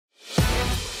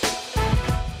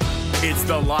It's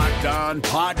the Locked On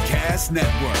Podcast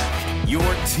Network, your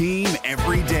team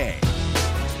every day.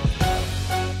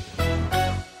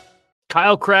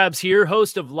 Kyle Krabs here,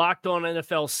 host of Locked On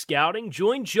NFL Scouting.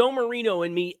 Join Joe Marino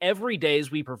and me every day as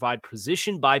we provide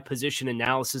position-by-position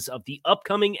analysis of the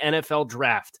upcoming NFL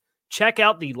Draft. Check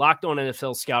out the Locked On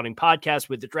NFL Scouting podcast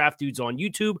with the Draft Dudes on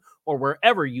YouTube or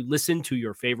wherever you listen to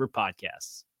your favorite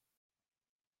podcasts.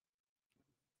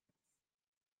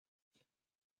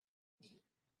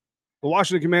 The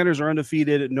Washington Commanders are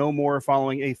undefeated, no more,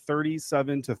 following a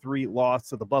 37-3 loss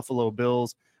to the Buffalo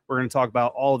Bills. We're going to talk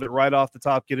about all of it right off the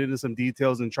top, get into some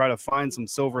details, and try to find some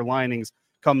silver linings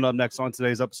coming up next on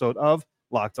today's episode of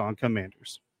Locked On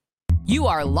Commanders. You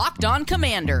are Locked On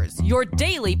Commanders, your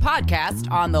daily podcast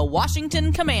on the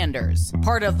Washington Commanders,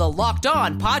 part of the Locked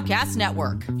On Podcast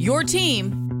Network, your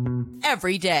team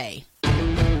every day.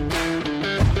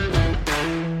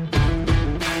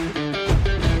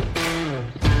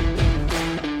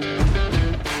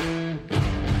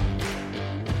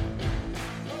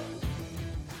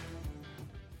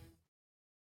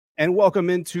 And welcome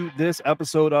into this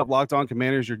episode of Locked On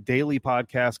Commanders, your daily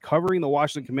podcast covering the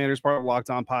Washington Commanders, part of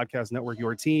Locked On Podcast Network,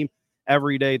 your team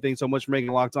every day. Thanks so much for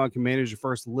making Locked On Commanders your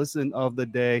first listen of the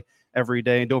day every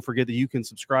day. And don't forget that you can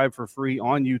subscribe for free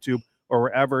on YouTube or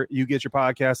wherever you get your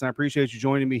podcasts. And I appreciate you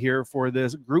joining me here for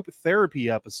this group therapy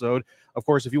episode. Of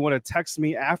course, if you want to text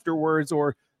me afterwards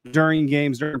or during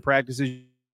games, during practices,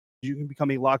 you can become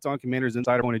a Locked On Commanders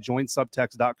insider. Going to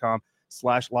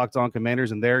joinsubtext.com/Locked On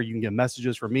Commanders, and there you can get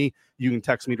messages from me. You can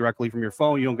text me directly from your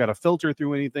phone. You don't got to filter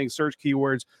through anything, search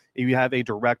keywords. You have a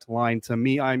direct line to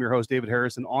me. I'm your host, David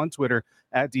Harrison, on Twitter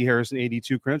at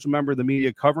DHarrison82, credential member of the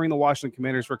media covering the Washington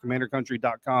Commanders for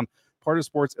CommanderCountry.com, part of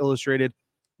Sports Illustrated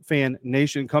Fan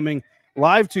Nation, coming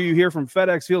live to you here from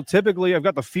FedEx Field. Typically, I've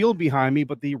got the field behind me,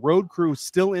 but the road crew is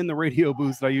still in the radio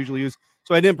booth that I usually use,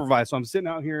 so I didn't improvise. So I'm sitting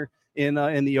out here in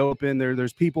the open.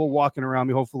 There's people walking around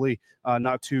me, hopefully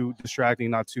not too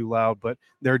distracting, not too loud, but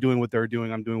they're doing what they're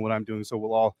doing. I'm doing what I'm doing. So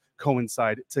we'll all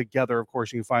coincide together. Of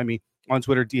course, you can find me on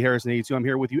Twitter, DHarrison82. I'm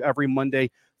here with you every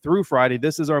Monday through Friday.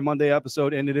 This is our Monday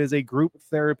episode, and it is a group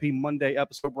therapy Monday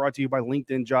episode brought to you by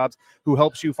LinkedIn Jobs, who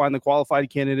helps you find the qualified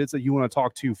candidates that you want to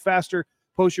talk to faster.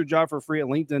 Post your job for free at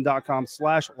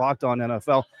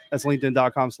linkedin.com/LockedOnNFL. That's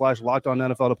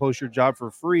linkedin.com/LockedOnNFL to post your job for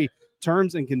free.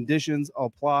 Terms and conditions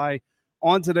apply.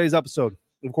 On today's episode,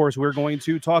 of course, we're going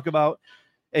to talk about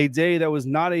a day that was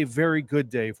not a very good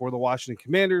day for the Washington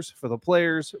Commanders, for the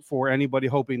players, for anybody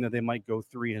hoping that they might go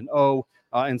 3-0,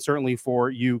 and certainly for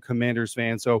you Commanders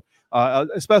fans. So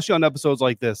especially on episodes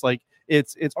like this, like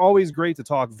it's always great to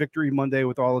talk Victory Monday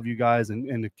with all of you guys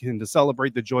and to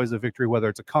celebrate the joys of victory, whether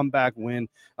it's a comeback win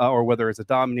or whether it's a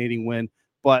dominating win.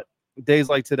 But days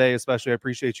like today, especially, I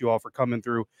appreciate you all for coming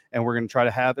through, and we're going to try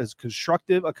to have as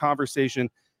constructive a conversation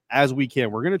as we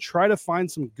can. We're going to try to find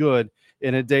some good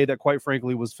in a day that, quite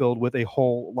frankly, was filled with a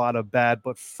whole lot of bad.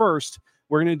 But first,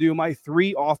 we're going to do my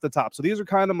three off the top. So these are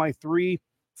kind of my three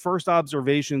first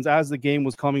observations as the game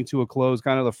was coming to a close,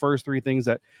 kind of the first three things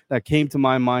that came to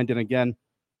my mind. And again,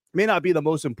 may not be the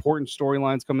most important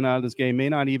storylines coming out of this game, may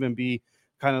not even be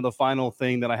kind of the final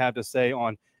thing that I have to say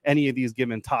on any of these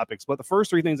given topics. But the first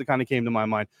three things that kind of came to my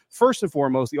mind, first and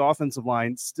foremost, the offensive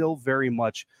line still very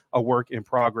much a work in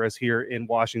progress here in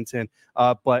Washington,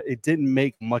 but it didn't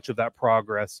make much of that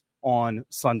progress on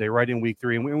Sunday, right in week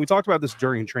 3. And we talked about this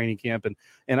during training camp,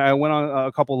 and I went on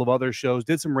a couple of other shows,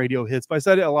 did some radio hits, but I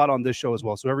said it a lot on this show as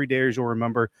well. So every day, as you'll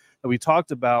remember, that we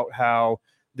talked about how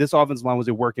this offensive line was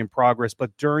a work in progress, but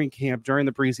during camp, during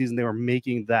the preseason, they were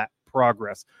making that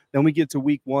progress. Then we get to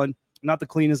week 1, not the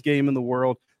cleanest game in the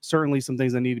world. Certainly some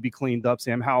things that need to be cleaned up.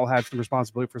 Sam Howell had some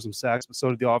responsibility for some sacks, but so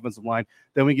did the offensive line.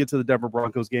 Then we get to the Denver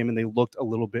Broncos game, and they looked a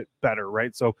little bit better,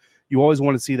 right? So you always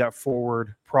want to see that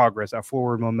forward progress, that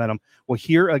forward momentum. Well,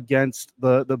 here against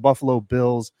the Buffalo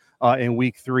Bills in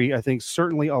week 3, I think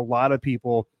certainly a lot of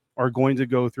people are going to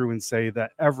go through and say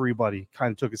that everybody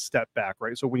kind of took a step back,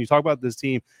 right? So when you talk about this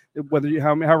team, whether you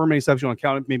however many steps you want to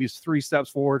count it, maybe it's 3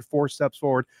 steps forward, 4 steps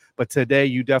forward, but today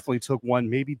you definitely took 1,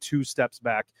 maybe 2 steps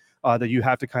back that you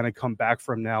have to kind of come back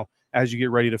from now as you get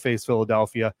ready to face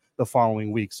Philadelphia the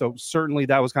following week. So certainly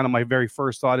that was kind of my very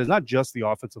first thought, is not just the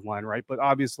offensive line, right? But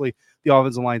obviously the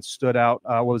offensive line stood out.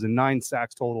 What was it, 9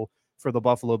 sacks total for the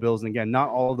Buffalo Bills. And again, not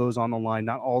all of those on the line,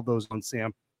 not all of those on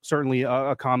Sam. Certainly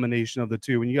a combination of the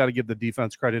two. And you got to give the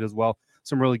defense credit as well.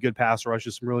 Some really good pass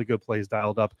rushes, some really good plays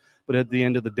dialed up. But at the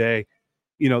end of the day,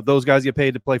 you know, those guys get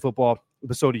paid to play football,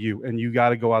 but so do you. And you got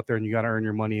to go out there and you got to earn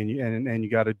your money, and you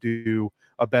got to do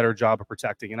a better job of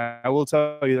protecting. And I will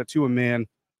tell you that to a man,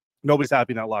 Nobody's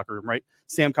happy in that locker room, right?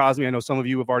 Sam Cosmi, I know some of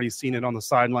you have already seen it on the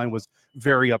sideline, was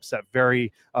very upset,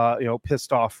 very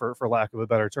pissed off, for lack of a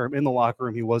better term. In the locker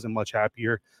room, he wasn't much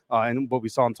happier. And what we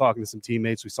saw him talking to some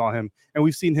teammates, we saw him, and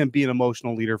we've seen him be an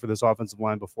emotional leader for this offensive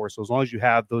line before. So as long as you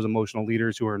have those emotional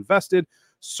leaders who are invested,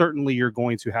 certainly you're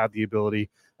going to have the ability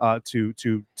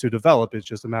to develop. It's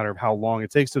just a matter of how long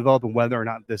it takes to develop and whether or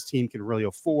not this team can really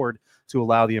afford to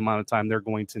allow the amount of time they're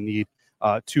going to need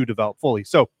to develop fully.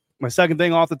 So my second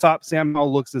thing off the top, Sam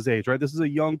Howell looks his age, right? This is a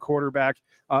young quarterback.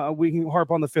 We can harp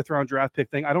on the 5th-round draft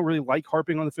pick thing. I don't really like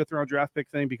harping on the 5th-round draft pick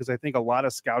thing because I think a lot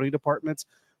of scouting departments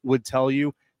would tell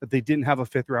you that they didn't have a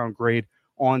 5th-round grade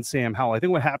on Sam Howell. I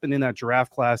think what happened in that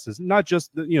draft class is not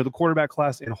just the quarterback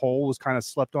class in whole was kind of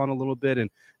slept on a little bit, and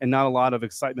not a lot of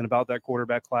excitement about that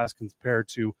quarterback class compared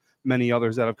to many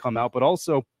others that have come out, but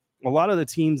also a lot of the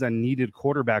teams that needed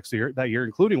quarterbacks that year,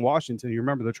 including Washington. You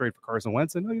remember the trade for Carson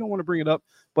Wentz? I know you don't want to bring it up,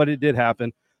 but it did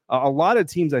happen. A lot of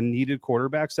teams that needed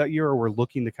quarterbacks that year or were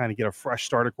looking to kind of get a fresh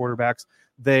start at quarterbacks,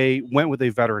 they went with a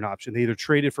veteran option. They either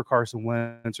traded for Carson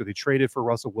Wentz or they traded for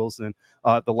Russell Wilson,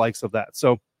 the likes of that.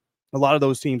 So a lot of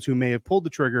those teams who may have pulled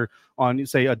the trigger on,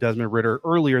 say, a Desmond Ridder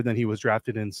earlier than he was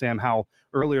drafted and Sam Howell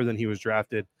earlier than he was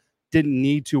drafted didn't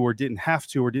need to or didn't have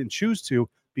to or didn't choose to,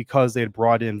 because they had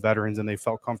brought in veterans and they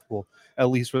felt comfortable, at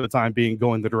least for the time being,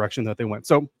 going the direction that they went.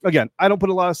 So again, I don't put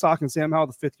a lot of stock in Sam Howell,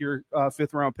 the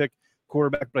 5th round pick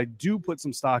quarterback, but I do put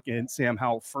some stock in Sam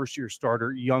Howell, first-year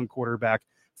starter, young quarterback,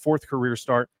 4th career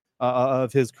start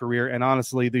of his career. And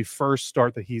honestly, the first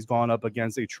start that he's gone up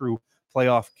against a true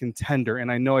playoff contender. And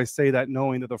I know I say that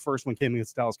knowing that the first one came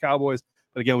against the Dallas Cowboys,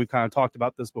 but again, we've kind of talked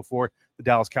about this before. The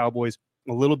Dallas Cowboys,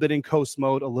 a little bit in coast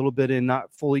mode, a little bit in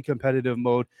not fully competitive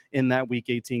mode in that Week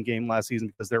 18 game last season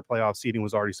because their playoff seeding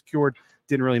was already secured.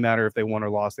 Didn't really matter if they won or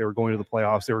lost. They were going to the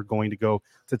playoffs. They were going to go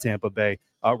to Tampa Bay,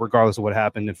 regardless of what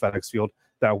happened in FedEx Field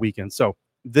that weekend. So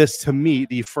this, to me,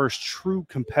 the first true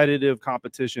competitive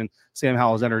competition Sam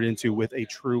Howell has entered into with a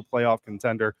true playoff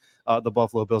contender, the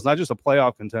Buffalo Bills. Not just a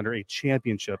playoff contender, a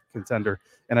championship contender.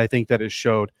 And I think that it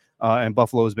showed. And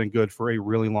Buffalo has been good for a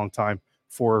really long time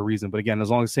for a reason. But again, as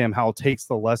long as Sam Howell takes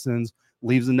the lessons,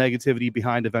 leaves the negativity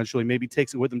behind eventually, maybe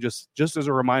takes it with him just as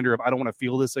a reminder of, I don't want to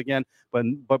feel this again,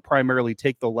 but primarily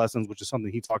take the lessons, which is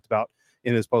something he talked about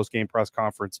in his post-game press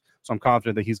conference. So I'm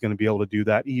confident that he's going to be able to do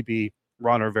that. EB,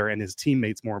 Ron Rivera, and his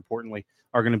teammates, more importantly,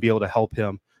 are going to be able to help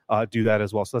him do that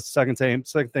as well. So that's the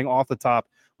second thing off the top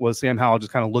was Sam Howell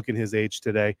just kind of looking his age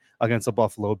today against the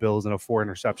Buffalo Bills in a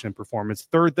 4-interception performance.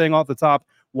 Third thing off the top,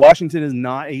 Washington is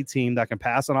not a team that can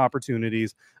pass on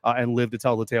opportunities and live to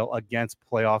tell the tale against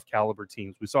playoff caliber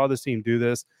teams. We saw this team do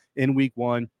this in Week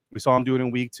 1. We saw them do it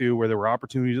in Week 2, where there were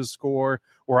opportunities to score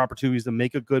or opportunities to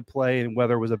make a good play, and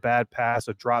whether it was a bad pass,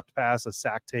 a dropped pass, a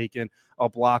sack taken, a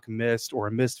block missed, or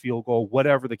a missed field goal,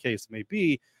 whatever the case may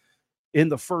be. In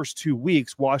the first 2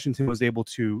 weeks, Washington was able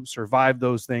to survive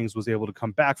those things, was able to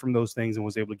come back from those things, and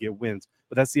was able to get wins.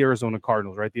 But that's the Arizona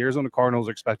Cardinals, right? The Arizona Cardinals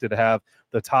are expected to have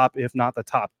the top, if not the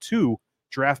top 2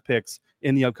 draft picks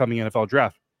in the upcoming NFL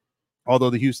draft.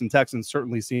 Although the Houston Texans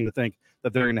certainly seem to think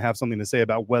that they're going to have something to say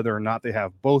about whether or not they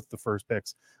have both the first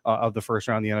picks of the first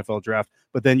round of the NFL draft.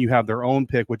 But then you have their own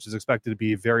pick, which is expected to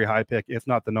be a very high pick, if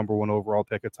not the number 1 overall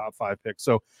pick, a top 5 pick.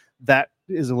 So that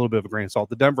is a little bit of a grain of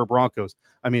salt. The Denver Broncos,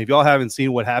 I mean, if y'all haven't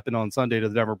seen what happened on Sunday to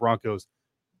the Denver Broncos,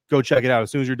 go check it out as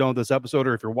soon as you're done with this episode,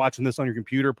 or if you're watching this on your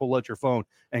computer, pull out your phone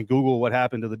and Google what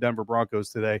happened to the Denver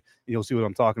Broncos today, and you'll see what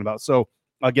I'm talking about. So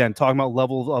again, talking about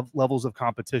levels of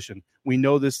competition. We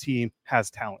know this team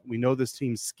has talent. We know this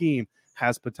team's scheme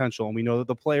has potential, and we know that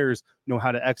the players know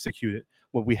how to execute it.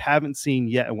 What we haven't seen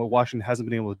yet, and what Washington hasn't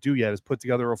been able to do yet, is put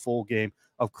together a full game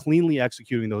of cleanly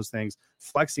executing those things,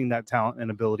 flexing that talent and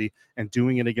ability, and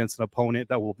doing it against an opponent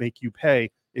that will make you pay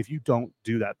if you don't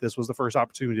do that. This was the first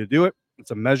opportunity to do it.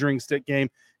 It's a measuring stick game,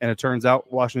 and it turns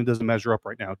out Washington doesn't measure up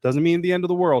right now. It doesn't mean the end of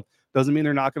the world. Doesn't mean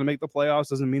they're not going to make the playoffs.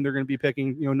 Doesn't mean they're going to be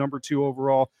picking, number 2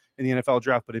 overall in the NFL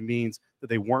draft, but it means that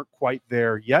they weren't quite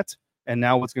there yet. And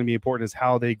now what's going to be important is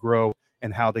how they grow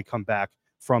and how they come back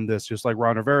from this. Just like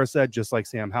Ron Rivera said, just like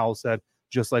Sam Howell said,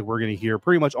 just like we're going to hear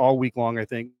pretty much all week long. I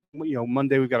think,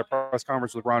 Monday we've got a press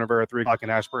conference with Ron Rivera at 3 o'clock in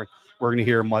Ashburn. We're going to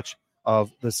hear much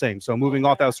of the same. So moving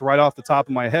off, that's right off the top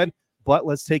of my head. But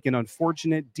let's take an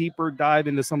unfortunate deeper dive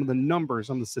into some of the numbers,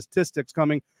 some of the statistics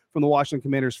coming from the Washington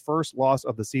Commanders' first loss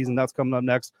of the season. That's coming up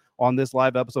next on this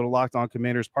live episode of Locked On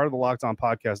Commanders, part of the Locked On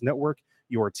Podcast Network,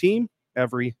 your team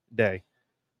every day.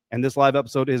 And this live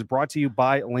episode is brought to you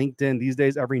by LinkedIn. These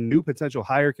days, every new potential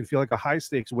hire can feel like a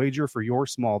high-stakes wager for your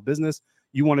small business.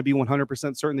 You want to be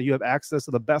 100% certain that you have access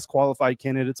to the best qualified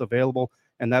candidates available,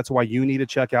 And that's why you need to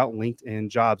check out LinkedIn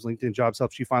Jobs. LinkedIn Jobs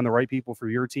helps you find the right people for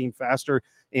your team faster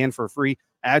and for free.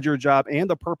 Add your job and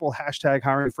the purple hashtag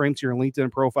hiring frame to your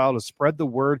LinkedIn profile to spread the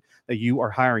word that you are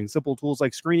hiring. Simple tools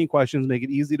like screening questions make it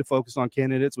easy to focus on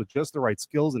candidates with just the right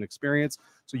skills and experience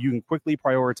so you can quickly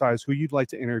prioritize who you'd like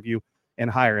to interview and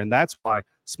hire. And that's why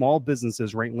small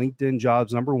businesses rank LinkedIn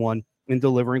Jobs #1 in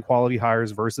delivering quality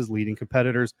hires versus leading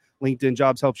competitors. LinkedIn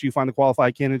Jobs helps you find the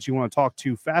qualified candidates you want to talk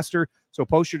to faster. So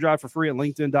post your job for free at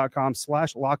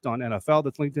linkedin.com/LockedOnNFL.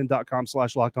 That's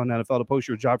linkedin.com/LockedOnNFL to post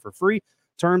your job for free.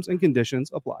 Terms and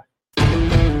conditions apply.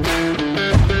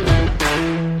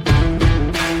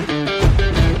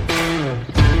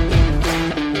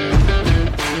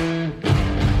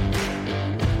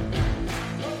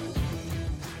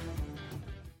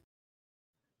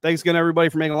 Thanks again, everybody,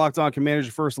 for making Locked On Commanders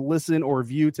your first listen or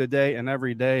view today and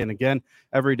every day. And again,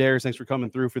 every day, thanks for coming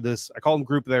through for this. I call them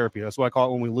group therapy. That's what I call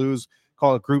it when we lose.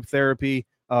 Call it group therapy.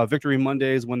 Victory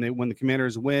Mondays when the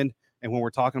Commanders win, and when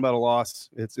we're talking about a loss,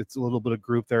 it's a little bit of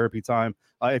group therapy time.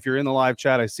 If you're in the live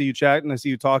chat, I see you chatting, I see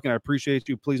you talking. I appreciate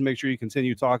you. Please make sure you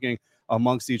continue talking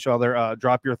amongst each other.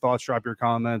 Drop your thoughts, drop your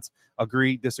comments.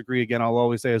 Agree, disagree. Again, I'll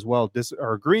always say as well,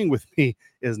 agreeing with me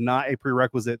is not a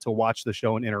prerequisite to watch the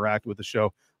show and interact with the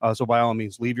show. So by all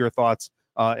means, leave your thoughts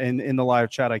in the live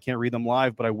chat. I can't read them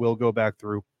live, but I will go back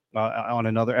through at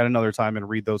another time and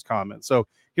read those comments. So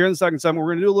here in the second segment,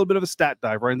 we're going to do a little bit of a stat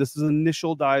dive, right? And this is an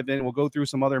initial dive in. We'll go through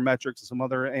some other metrics and some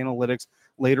other analytics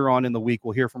later on in the week.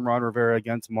 We'll hear from Ron Rivera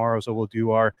again tomorrow. So we'll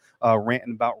do our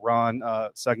ranting about Ron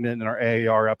segment in our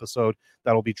AAR episode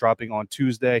that'll be dropping on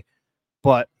Tuesday.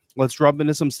 But let's drop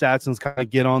into some stats and let's kind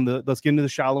of let's get into the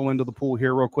shallow end of the pool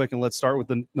here real quick. And let's start with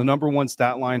the number one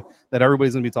stat line that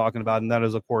everybody's going to be talking about. And that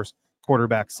is, of course,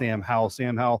 quarterback Sam Howell.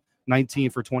 Sam Howell, 19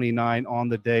 for 29 on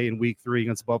the day in week 3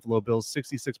 against the Buffalo Bills,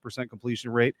 66%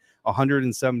 completion rate,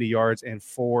 170 yards and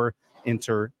 4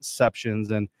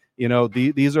 interceptions. And, you know,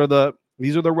 these are the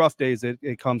rough days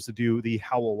it comes to do the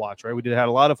Howell watch, right? We had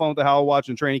a lot of fun with the Howell watch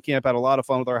in training camp, had a lot of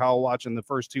fun with our Howell watch in the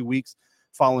first 2 weeks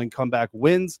following comeback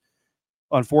wins.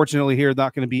 Unfortunately, here,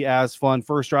 not going to be as fun.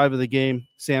 First drive of the game,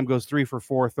 Sam goes 3 for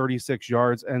 4, 36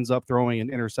 yards, ends up throwing an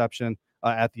interception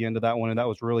at the end of that one. And that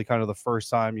was really kind of the first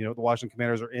time, the Washington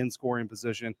Commanders are in scoring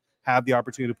position, have the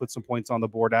opportunity to put some points on the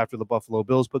board after the Buffalo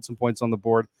Bills put some points on the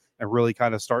board and really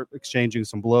kind of start exchanging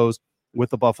some blows with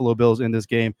the Buffalo Bills in this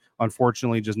game.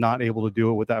 Unfortunately, just not able to do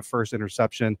it with that first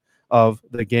interception of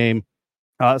the game.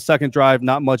 Second drive,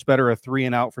 not much better, a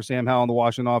 3-and-out for Sam Howell on the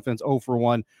Washington offense, 0 for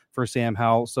 1 for Sam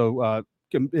Howell. So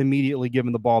immediately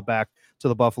giving the ball back to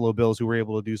the Buffalo Bills, who were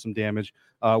able to do some damage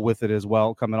with it as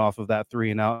well, coming off of that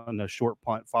 3-and-out and a short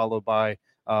punt, followed by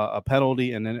a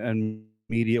penalty and an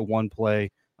immediate one-play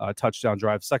touchdown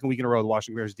drive. Second week in a row, the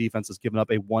Washington Commanders defense has given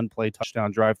up a one-play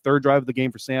touchdown drive. Third drive of the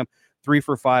game for Sam, 3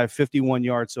 for 5, 51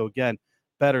 yards. So again,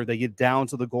 better. They get down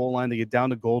to the goal line, they get down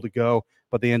to goal to go,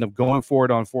 but they end up going for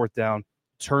it on fourth down.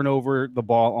 Turn over the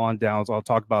ball on downs. I'll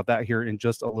talk about that here in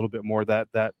just a little bit more,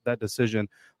 that decision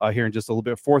here in just a little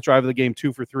bit. Fourth drive of the game,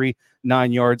 2 for 3,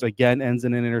 9 yards. Again, ends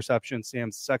in an interception.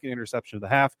 Sam's second interception of the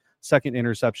half, second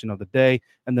interception of the day.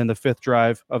 And then the fifth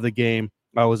drive of the game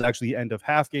was actually the end of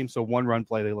half game. So one run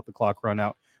play, they let the clock run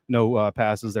out. No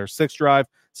passes there. Sixth drive,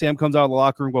 Sam comes out of the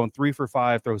locker room going 3 for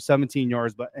 5, throws 17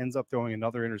 yards, but ends up throwing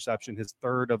another interception, his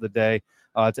third of the day,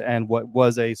 to end what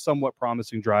was a somewhat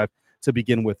promising drive to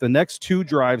begin with. The next 2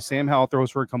 drives, Sam Howell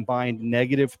throws for a combined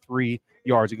 -3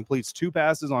 yards. He completes 2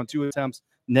 passes on 2 attempts,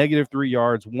 -3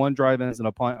 yards. One drive ends in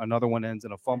a punt, another one ends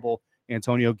in a fumble.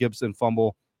 Antonio Gibson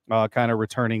fumble kind of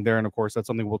returning there. And of course, that's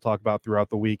something we'll talk about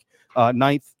throughout the week.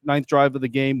 Ninth drive of the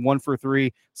game, 1 for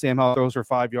 3. Sam Howell throws for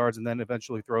 5 yards and then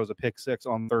eventually throws a pick 6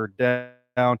 on third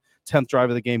down. 10th drive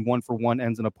of the game, 1 for 1,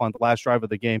 ends in a punt. The last drive of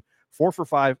the game, 4 for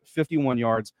 5, 51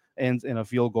 yards, ends in a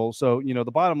field goal. So,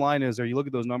 the bottom line is, you look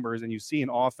at those numbers and you see an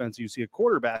offense, you see a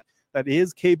quarterback that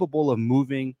is capable of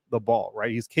moving the ball,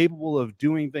 right? He's capable of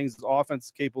doing things. His offense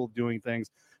is capable of doing things,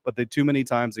 but too many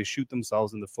times they shoot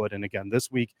themselves in the foot. And again,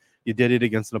 this week you did it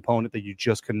against an opponent that you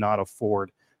just cannot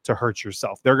afford to hurt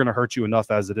yourself. They're going to hurt you enough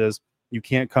as it is. You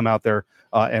can't come out there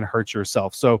and hurt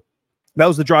yourself. So that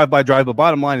was the drive-by-drive. But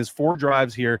bottom line is 4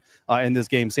 drives here in this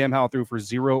game. Sam Howell threw for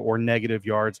 0 or negative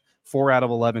yards, 4 out of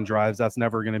 11 drives. That's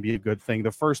never going to be a good thing. The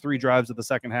first 3 drives of the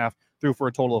second half threw for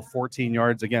a total of 14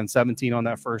 yards. Again, 17 on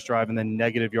that first drive and then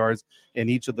negative yards in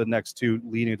each of the next 2,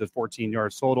 leading to 14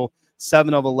 yards total.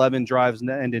 7 of 11 drives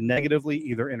ended negatively,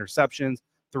 either interceptions,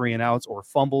 3-and-outs, or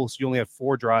fumbles. You only had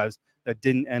 4 drives that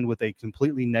didn't end with a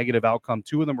completely negative outcome.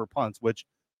 2 of them were punts, which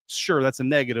sure, that's a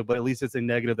negative, but at least it's a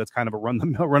negative that's kind of a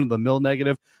run-of-the-mill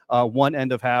negative. 1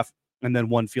 end of half and then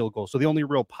 1 field goal. So the only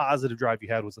real positive drive you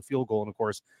had was the field goal. And of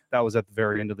course, that was at the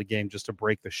very end of the game just to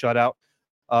break the shutout.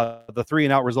 The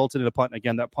 3-and-out resulted in a punt. And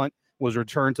again, that punt was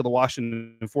returned to the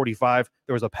Washington 45.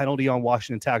 There was a penalty on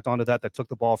Washington tacked onto that took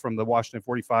the ball from the Washington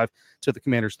 45 to the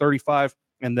Commanders 35.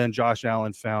 And then Josh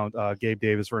Allen found Gabe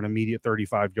Davis for an immediate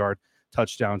 35-yard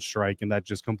touchdown strike. And that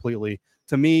just completely,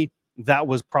 to me, that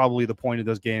was probably the point of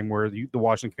this game where the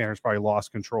Washington Commanders probably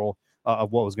lost control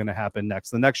of what was going to happen next.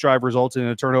 The next drive resulted in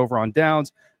a turnover on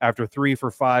downs after 3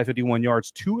 for 5, 51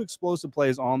 yards, 2 explosive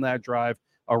plays on that drive,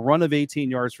 a run of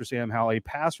 18 yards for Sam Howell, a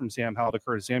pass from Sam Howell to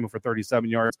Curtis Samuel for 37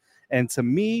 yards. And to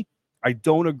me, I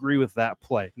don't agree with that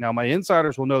play. Now, my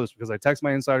insiders will know this because I text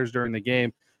my insiders during the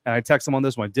game, and I text them on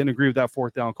this one. I didn't agree with that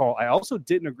 4th down call. I also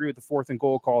didn't agree with the 4th and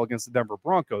goal call against the Denver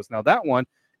Broncos. Now, that one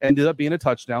ended up being a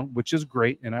touchdown, which is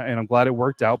great, and I'm glad it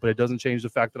worked out, but it doesn't change the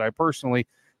fact that I personally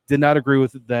did not agree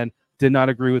with it then, did not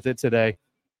agree with it today.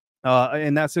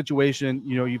 In that situation,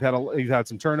 you've had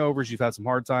some turnovers, you've had some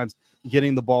hard times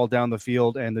getting the ball down the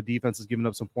field, and the defense has given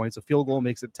up some points. A field goal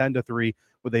makes it 10-3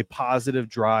 with a positive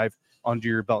drive under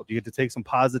your belt. You get to take some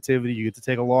positivity. You get to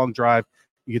take a long drive.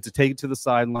 You get to take it to the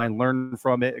sideline, learn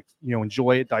from it,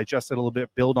 enjoy it, digest it a little bit,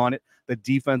 build on it. The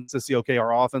defense to see, okay,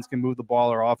 our offense can move the ball,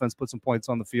 our offense put some points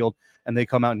on the field, and they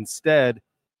come out instead.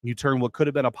 You turn what could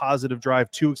have been a positive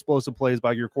drive, 2 explosive plays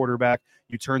by your quarterback.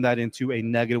 You turn that into a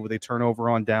negative with a turnover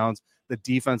on downs. The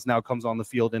defense now comes on the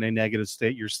field in a negative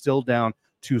state. You're still down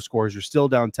 2 scores. You're still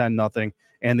down 10-0,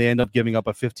 and they end up giving up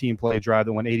a 15-play drive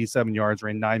that went 87 yards,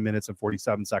 ran 9 minutes and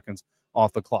 47 seconds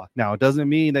off the clock. Now, it doesn't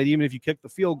mean that even if you kick the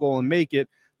field goal and make it,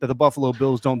 that the Buffalo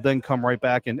Bills don't then come right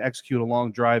back and execute a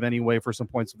long drive anyway for some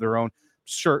points of their own.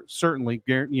 Sure, certainly,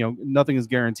 nothing is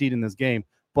guaranteed in this game.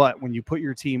 But when you put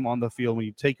your team on the field, when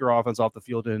you take your offense off the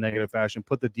field in a negative fashion,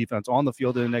 put the defense on the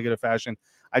field in a negative fashion,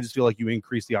 I just feel like you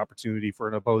increase the opportunity for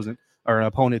an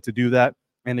opponent to do that.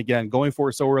 And again, going for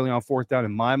it so early on 4th down,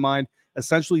 in my mind,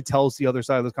 essentially tells the other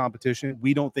side of the competition,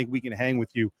 we don't think we can hang with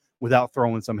you without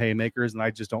throwing some haymakers. And I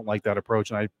just don't like that approach.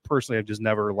 And I personally have just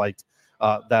never liked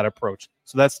that approach.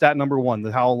 So that's stat number 1,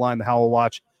 the Howell line, the Howell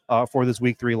watch for this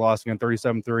week 3 loss again,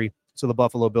 37-3. So the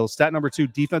Buffalo Bills. Stat number 2,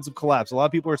 defensive collapse. A lot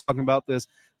of people are talking about this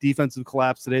defensive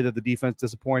collapse today, that the defense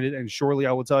disappointed, and surely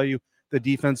I will tell you the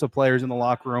defensive players in the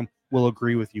locker room will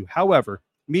agree with you. However,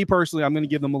 me personally, I'm going to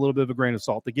give them a little bit of a grain of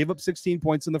salt. They gave up 16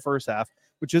 points in the first half,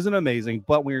 which isn't amazing,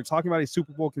 but when you're talking about a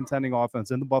Super Bowl contending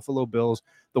offense in the Buffalo Bills,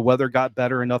 the weather got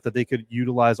better enough that they could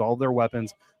utilize all their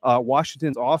weapons.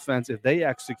 Washington's offense, if they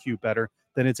execute better,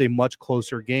 then it's a much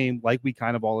closer game, like we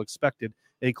kind of all expected,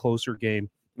 a closer game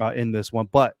in this one.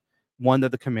 But one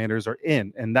that the Commanders are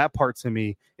in. And that part to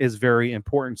me is very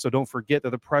important. So don't forget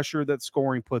that the pressure that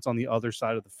scoring puts on the other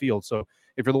side of the field. So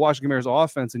if you're the Washington Commanders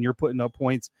offense and you're putting up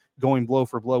points going blow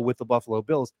for blow with the Buffalo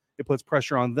Bills, it puts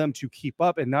pressure on them to keep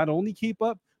up, and not only keep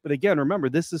up, but again, remember,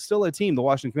 this is still a team, the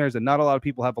Washington Commanders, that not a lot of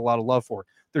people have a lot of love for.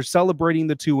 They're celebrating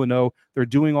the 2-0. They're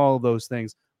doing all of those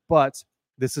things, but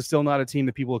this is still not a team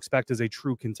that people expect as a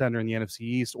true contender in the NFC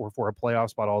East or for a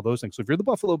playoff spot, all those things. So if you're the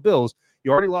Buffalo Bills,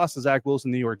 you already lost to Zach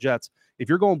Wilson, New York Jets. If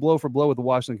you're going blow for blow with the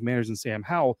Washington Commanders and Sam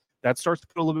Howell, that starts to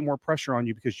put a little bit more pressure on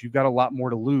you because you've got a lot more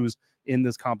to lose in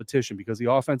this competition because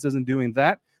the offense isn't doing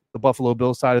that. The Buffalo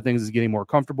Bills side of things is getting more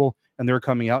comfortable, and they're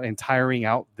coming out and tiring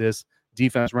out this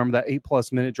defense. Remember that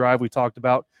 8+ minute drive we talked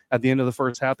about at the end of the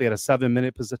first half? They had a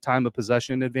 7-minute time of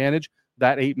possession advantage.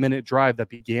 That 8-minute drive that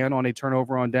began on a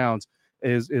turnover on downs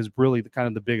is really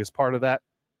the biggest part of that.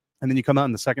 And then you come out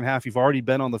in the second half, you've already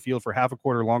been on the field for half a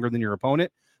quarter longer than your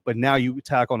opponent, but now you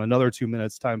tack on another 2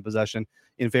 minutes time of possession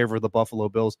in favor of the Buffalo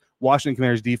Bills. Washington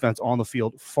Commanders defense on the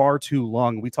field far too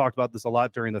long. We talked about this a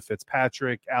lot during the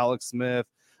Fitzpatrick, Alex Smith,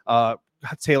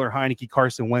 Taylor Heineke,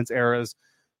 Carson Wentz eras.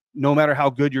 No matter how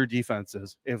good your defense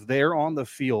is, if they're on the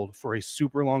field for a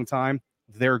super long time,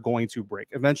 they're going to break.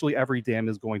 Eventually, every dam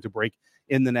is going to break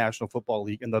in the National Football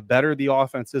League. And the better the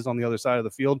offense is on the other side of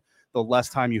the field, the less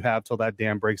time you have till that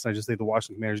dam breaks. And I just think the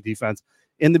Washington Commanders defense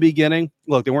in the beginning,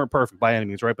 look, they weren't perfect by any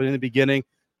means, right? But in the beginning,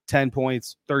 10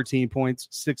 points, 13 points,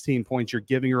 16 points, you're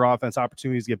giving your offense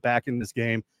opportunities to get back in this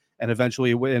game. And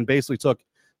eventually, and basically took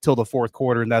till the fourth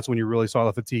quarter. And that's when you really saw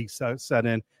the fatigue set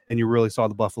in. And you really saw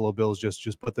the Buffalo Bills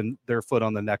just put their foot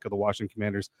on the neck of the Washington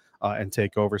Commanders and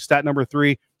take over. Stat number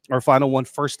 3, our final one,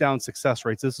 first down success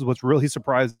rates. This is what's really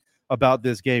surprising about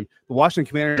this game. The Washington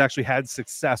Commanders actually had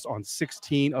success on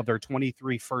 16 of their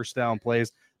 23 first down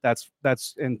plays. That's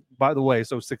and by the way,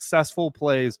 so successful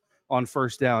plays on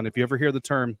first down. If you ever hear the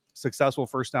term successful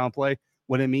first down play,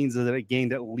 what it means is that it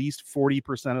gained at least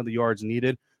 40% of the yards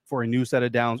needed for a new set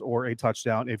of downs or a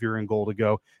touchdown if you're in goal to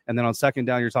go. And then on second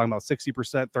down, you're talking about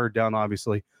 60%. Third down,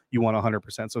 obviously, you want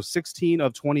 100%. So 16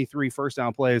 of 23 first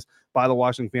down plays by the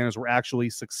Washington Commanders were actually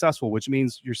successful, which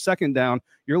means your second down,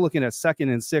 you're looking at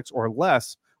 2nd and 6 or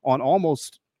less on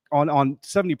almost on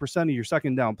 70% of your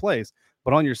second down plays.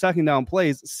 But on your second down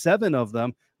plays, 7 of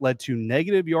them led to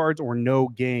negative yards or no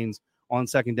gains on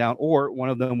second down, or one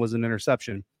of them was an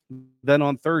interception. Then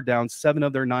on third down, 7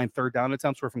 of their 9 third down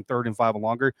attempts were from 3rd and 5 or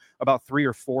longer. About 3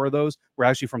 or 4 of those were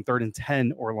actually from 3rd and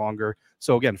 10 or longer.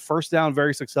 So again, first down,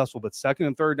 very successful, but second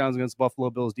and third downs against Buffalo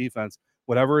Bills defense,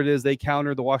 whatever it is they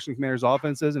counter the Washington Commanders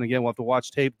offenses. And again, we'll have to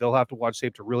watch tape. They'll have to watch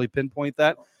tape to really pinpoint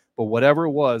that. But whatever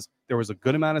it was, there was a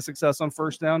good amount of success on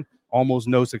first down, almost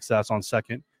no success on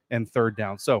second and third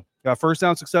down. So got first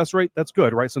down success rate. That's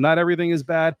good, right? So not everything is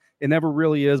bad. It never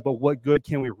really is. But what good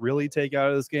can we really take out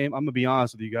of this game? I'm going to be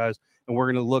honest with you guys. And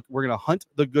we're going to hunt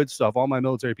the good stuff. All my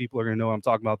military people are going to know what I'm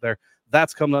talking about there.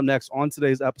 That's coming up next on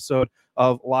today's episode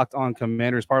of Locked On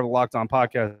Commanders, part of the Locked On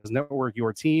Podcast Network,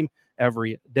 your team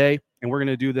every day. And we're going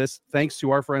to do this thanks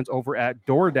to our friends over at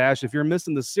DoorDash. If you're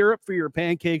missing the syrup for your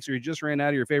pancakes or you just ran out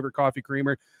of your favorite coffee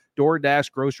creamer,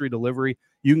 DoorDash grocery delivery,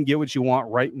 you can get what you want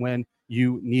right when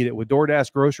you need it. With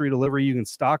DoorDash grocery delivery, you can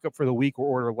stock up for the week or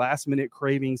order last-minute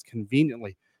cravings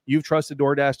conveniently. You've trusted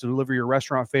DoorDash to deliver your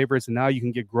restaurant favorites, and now you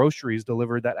can get groceries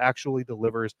delivered that actually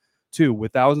delivers too.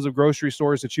 With thousands of grocery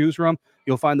stores to choose from,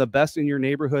 you'll find the best in your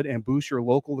neighborhood and boost your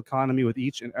local economy with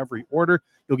each and every order.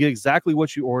 You'll get exactly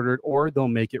what you ordered, or they'll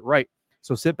make it right.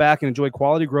 So sit back and enjoy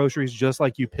quality groceries just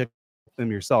like you picked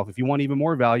them yourself. If you want even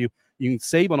more value, you can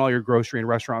save on all your grocery and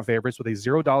restaurant favorites with a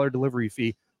 $0 delivery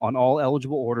fee on all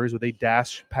eligible orders with a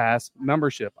Dash Pass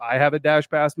membership. I have a Dash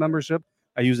Pass membership.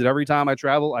 I use it every time I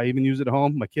travel. I even use it at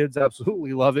home. My kids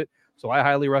absolutely love it, so I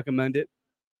highly recommend it.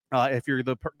 If you're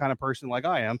the kind of person like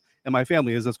I am, and my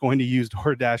family is, that's going to use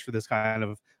DoorDash for this kind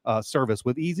of service.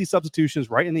 With easy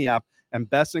substitutions right in the app and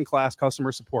best-in-class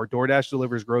customer support, DoorDash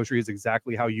delivers groceries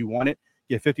exactly how you want it.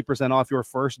 Get 50% off your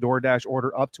first DoorDash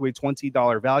order up to a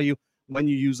 $20 value when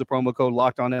you use the promo code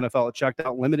LOCKEDONNFL at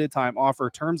checkout. Limited time offer.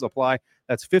 Terms apply.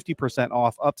 That's 50%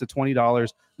 off up to $20.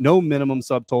 No minimum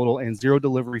subtotal and 0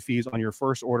 delivery fees on your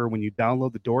first order when you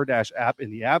download the DoorDash app in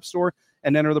the App Store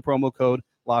and enter the promo code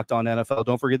LOCKEDONNFL.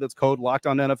 Don't forget that's code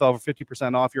LOCKEDONNFL for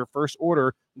 50% off your first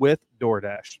order with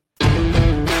DoorDash.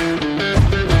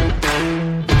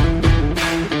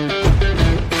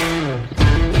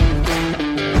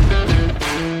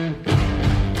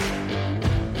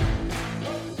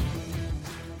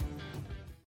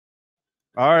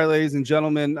 All right, ladies and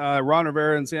gentlemen, Ron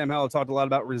Rivera and Sam Howell talked a lot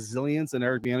about resilience, and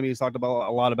Eric Bieniemy has talked about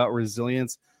a lot about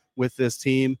resilience with this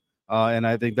team, and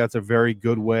I think that's a very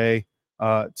good way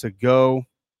to go.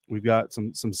 We've got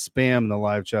some spam in the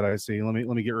live chat. I see. Let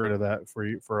me get rid of that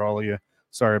for all of you.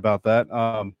 Sorry about that.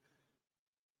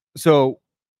 So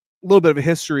a little bit of a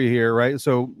history here, right?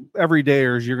 So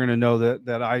everydayers, you're going to know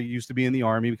that I used to be in the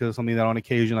Army because it's something that on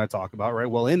occasion I talk about, right?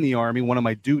 Well, in the Army, one of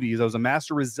my duties, I was a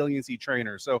master resiliency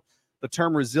trainer. So the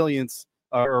term resilience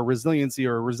or resiliency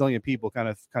or resilient people kind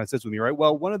of sits with me, right?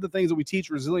 Well, one of the things that we teach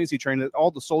resiliency training that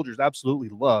all the soldiers absolutely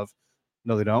love,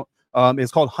 no, they don't,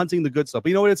 is called hunting the good stuff. But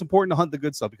you know what? It's important to hunt the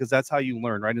good stuff because that's how you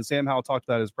learn, right? And Sam Howell talked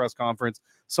about at his press conference.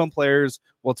 Some players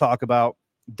will talk about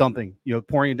dumping,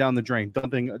 pouring it down the drain,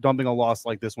 dumping a loss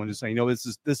like this one, just saying, this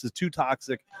is too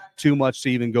toxic, too much to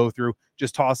even go through.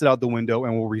 Just toss it out the window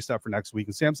and we'll reset for next week.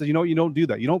 And Sam says, you don't do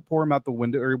that. You don't pour them out the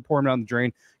window or pour them down the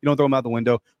drain. You don't throw them out the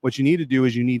window. What you need to do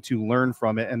is you need to learn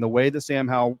from it. And the way that Sam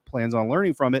Howell plans on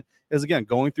learning from it is, again,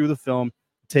 going through the film,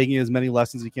 taking as many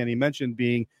lessons as he can. He mentioned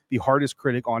being the hardest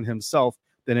critic on himself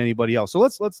than anybody else. So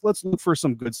let's look for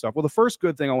some good stuff. Well, the first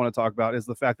good thing I want to talk about is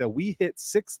the fact that we hit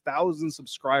 6,000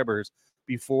 subscribers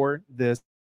before this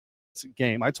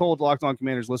game. I told Locked On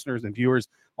Commanders listeners and viewers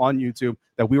on YouTube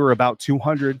that we were about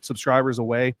 200 subscribers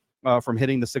away from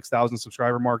hitting the 6,000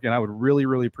 subscriber mark, and I would really,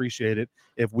 really appreciate it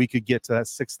if we could get to that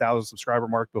 6,000 subscriber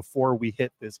mark before we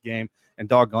hit this game. And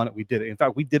doggone it, we did it. In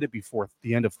fact, we did it before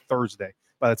the end of Thursday.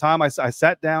 By the time I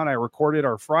sat down, I recorded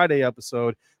our Friday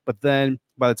episode, but then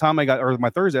by the time my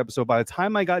Thursday episode, by the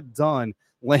time I got done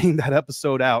laying that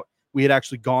episode out, we had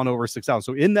actually gone over 6,000.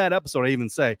 So in that episode, I even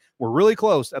say we're really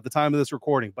close at the time of this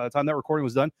recording. By the time that recording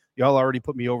was done, y'all already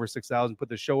put me over 6,000, put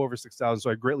the show over 6,000. So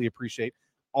I greatly appreciate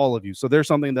all of you. So there's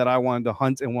something that I wanted to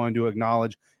hunt and wanted to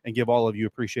acknowledge and give all of you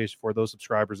appreciation for those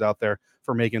subscribers out there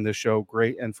for making this show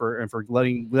great and for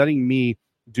letting me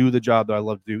do the job that I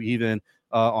love to do, even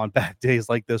on bad days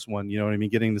like this one. You know what I mean?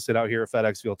 Getting to sit out here at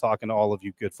FedEx Field talking to all of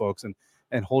you good folks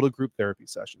and hold a group therapy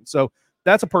session. So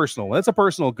that's a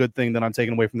personal good thing that I'm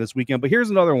taking away from this weekend. But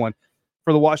here's another one.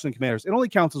 for the Washington Commanders. It only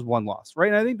counts as one loss, right?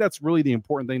 And I think that's really the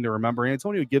important thing to remember. And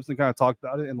Antonio Gibson kind of talked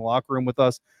about it in the locker room with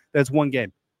us. That's one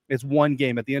game. It's one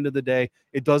game. At the end of the day,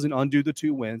 it doesn't undo the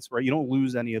 2 wins, right? You don't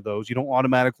lose any of those. You don't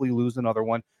automatically lose another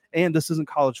one. And this isn't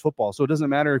college football. So it doesn't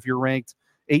matter if you're ranked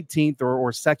 18th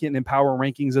or second in power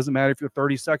rankings. It doesn't matter if you're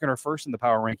 32nd or first in the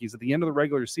power rankings. At the end of the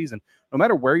regular season, no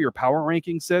matter where your power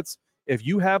ranking sits, if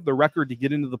you have the record to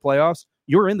get into the playoffs,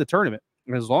 you're in the tournament.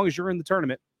 And as long as you're in the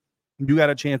tournament, you got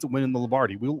a chance at winning the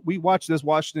Lombardi. We watched this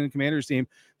Washington Commanders team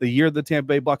the year the Tampa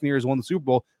Bay Buccaneers won the Super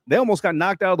Bowl. They almost got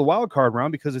knocked out of the wild card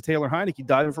round because of Taylor Heineke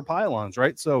diving for pylons,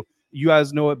 right? So you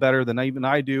guys know it better than even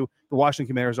I do. The Washington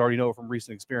Commanders already know it from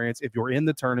recent experience. If you're in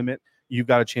the tournament, you've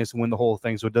got a chance to win the whole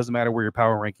thing. So it doesn't matter where your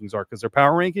power rankings are, because their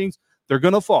power rankings, they're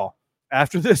going to fall.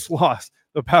 After this loss,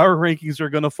 the power rankings are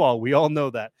going to fall. We all know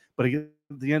that. But at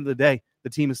the end of the day, the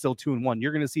team is still 2-1.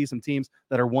 You're going to see some teams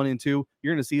that are 1-2.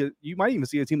 You're going to see you might even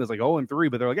see a team that's like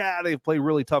 0-3, but they're like, they've played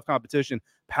really tough competition.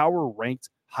 Power ranked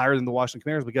higher than the Washington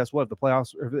Commanders. But guess what? If the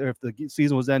playoffs, if the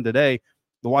season was end today,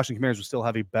 the Washington Commanders would still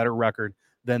have a better record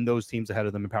than those teams ahead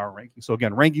of them in power rankings. So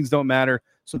again, rankings don't matter.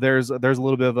 So there's a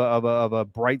little bit of a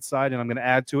bright side, and I'm going to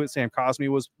add to it. Sam Cosmi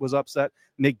was upset.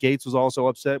 Nick Gates was also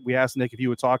upset. We asked Nick if he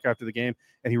would talk after the game,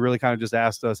 and he really kind of just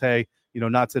asked us, hey,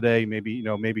 not today, maybe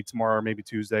tomorrow or maybe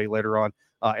Tuesday later on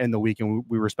in the week. And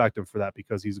we respect him for that,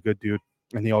 because he's a good dude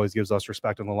and he always gives us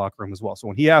respect in the locker room as well. So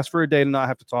when he asks for a day to not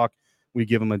have to talk, we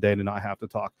give him a day to not have to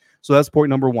talk. So that's point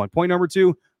number 1. Point number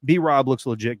 2, B-Rob looks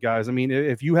legit, guys. I mean,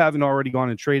 if you haven't already gone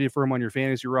and traded for him on your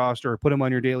fantasy roster or put him on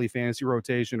your daily fantasy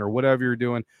rotation or whatever you're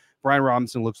doing, Brian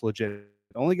Robinson looks legit.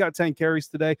 Only got 10 carries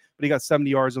today, but he got 70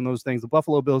 yards on those things. The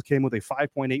Buffalo Bills came with a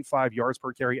 5.85 yards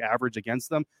per carry average against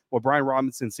them. Well, Brian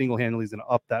Robinson single-handedly is going to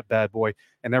up that bad boy,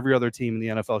 and every other team in the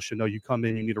NFL should know you come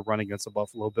in, you need to run against the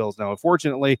Buffalo Bills. Now,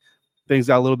 unfortunately, things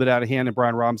got a little bit out of hand, and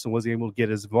Brian Robinson wasn't able to get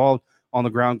as involved on the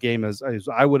ground game as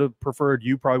I would have preferred,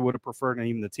 you probably would have preferred, and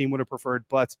even the team would have preferred.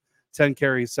 But 10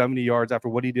 carries, 70 yards after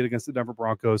what he did against the Denver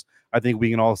Broncos, I think we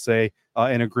can all say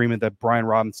in agreement that Brian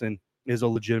Robinson is a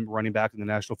legitimate running back in the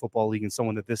National Football League and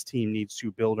someone that this team needs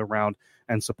to build around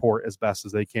and support as best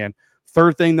as they can.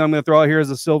 Third thing that I'm going to throw out here is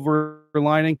a silver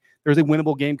lining. There's a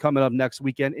winnable game coming up next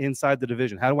weekend inside the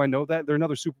division. How do I know that? They're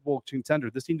another Super Bowl contender.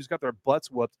 This team just got their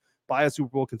butts whooped by a Super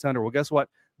Bowl contender. Well, guess what?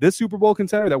 This Super Bowl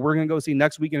contender that we're going to go see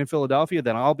next weekend in Philadelphia,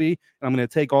 then I'll be, and I'm going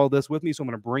to take all this with me, so I'm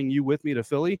going to bring you with me to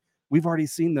Philly. We've already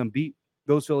seen them beat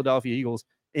those Philadelphia Eagles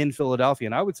in Philadelphia,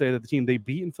 and I would say that the team they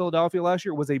beat in Philadelphia last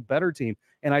year was a better team,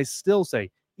 and I still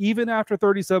say, even after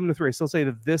 37-3, I still say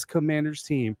that this Commanders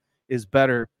team is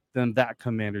better than that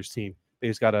Commanders team. They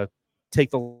just got to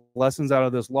take the lessons out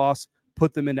of this loss,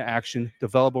 put them into action,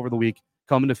 develop over the week,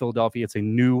 come into Philadelphia. It's a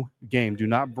new game. Do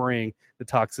not bring the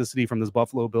toxicity from this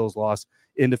Buffalo Bills loss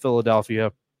into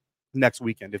Philadelphia next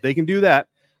weekend. If they can do that,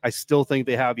 I still think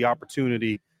they have the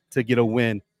opportunity to get a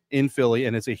win in Philly,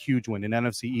 and it's a huge win, an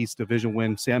NFC East division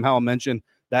win. Sam Howell mentioned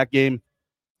that game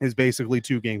is basically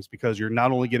 2 games, because you're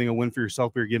not only getting a win for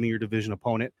yourself, but you're giving your division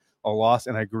opponent a loss,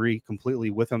 and I agree completely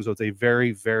with him. So it's a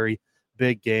very, very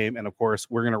big game, and of course,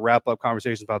 we're going to wrap up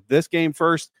conversations about this game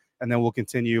first, and then we'll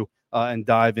continue and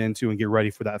dive into and get ready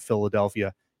for that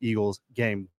Philadelphia Eagles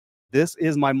game. This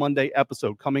is my Monday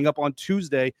episode. Coming up on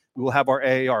Tuesday, we will have our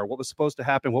AAR, what was supposed to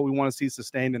happen, what we want to see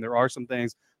sustained, and there are some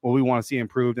things what we want to see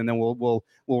improved, and then we'll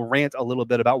rant a little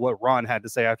bit about what Ron had to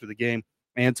say after the game,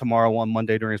 and tomorrow on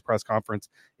Monday during his press conference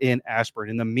in Ashburn.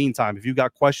 In the meantime, if you've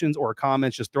got questions or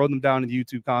comments, just throw them down in the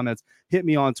YouTube comments, hit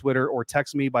me on Twitter, or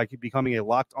text me by becoming a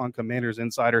Locked On Commanders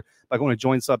insider by going to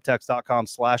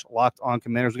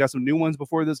joinsubtext.com/LockedOnCommanders. We got some new ones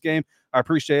before this game. I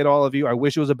appreciate all of you. I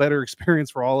wish it was a better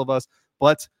experience for all of us,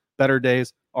 but better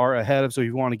days are ahead of. So if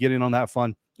you want to get in on that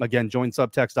fun, again, join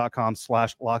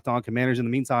subtext.com/LockedOnCommanders. In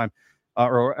the meantime,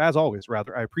 or as always,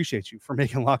 rather, I appreciate you for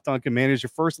making Locked On Commanders your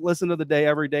first listen of the day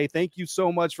every day. Thank you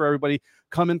so much for everybody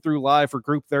coming through live for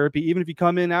group therapy. Even if you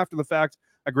come in after the fact,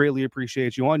 I greatly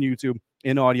appreciate you on YouTube,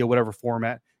 in audio, whatever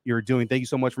format you're doing. Thank you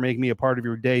so much for making me a part of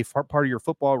your day, part of your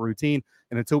football routine.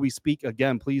 And until we speak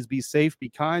again, please be safe, be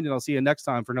kind, and I'll see you next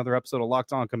time for another episode of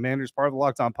Locked On Commanders, part of the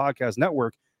Locked On Podcast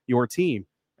Network, your team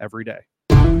every day.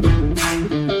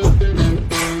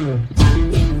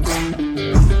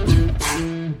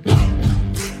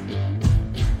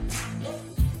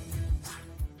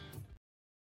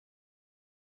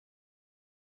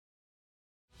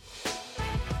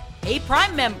 Hey,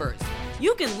 Prime members,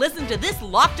 you can listen to this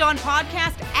Locked On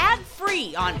podcast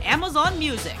ad-free on Amazon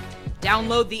Music.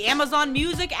 Download the Amazon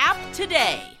Music app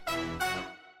today.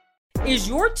 Is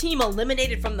your team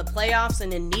eliminated from the playoffs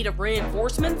and in need of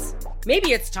reinforcements?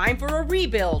 Maybe it's time for a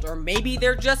rebuild, or maybe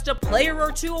they're just a player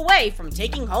or two away from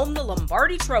taking home the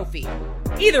Lombardi Trophy.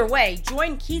 Either way,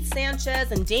 join Keith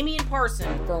Sanchez and Damian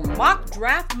Parson for Mock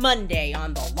Draft Monday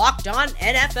on the Locked On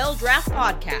NFL Draft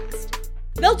Podcast.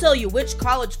 They'll tell you which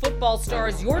college football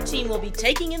stars your team will be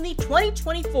taking in the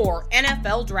 2024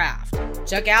 NFL Draft.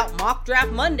 Check out Mock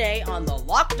Draft Monday on the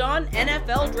Locked On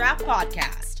NFL Draft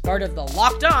Podcast, part of the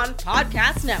Locked On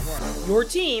Podcast Network. Your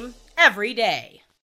team every day.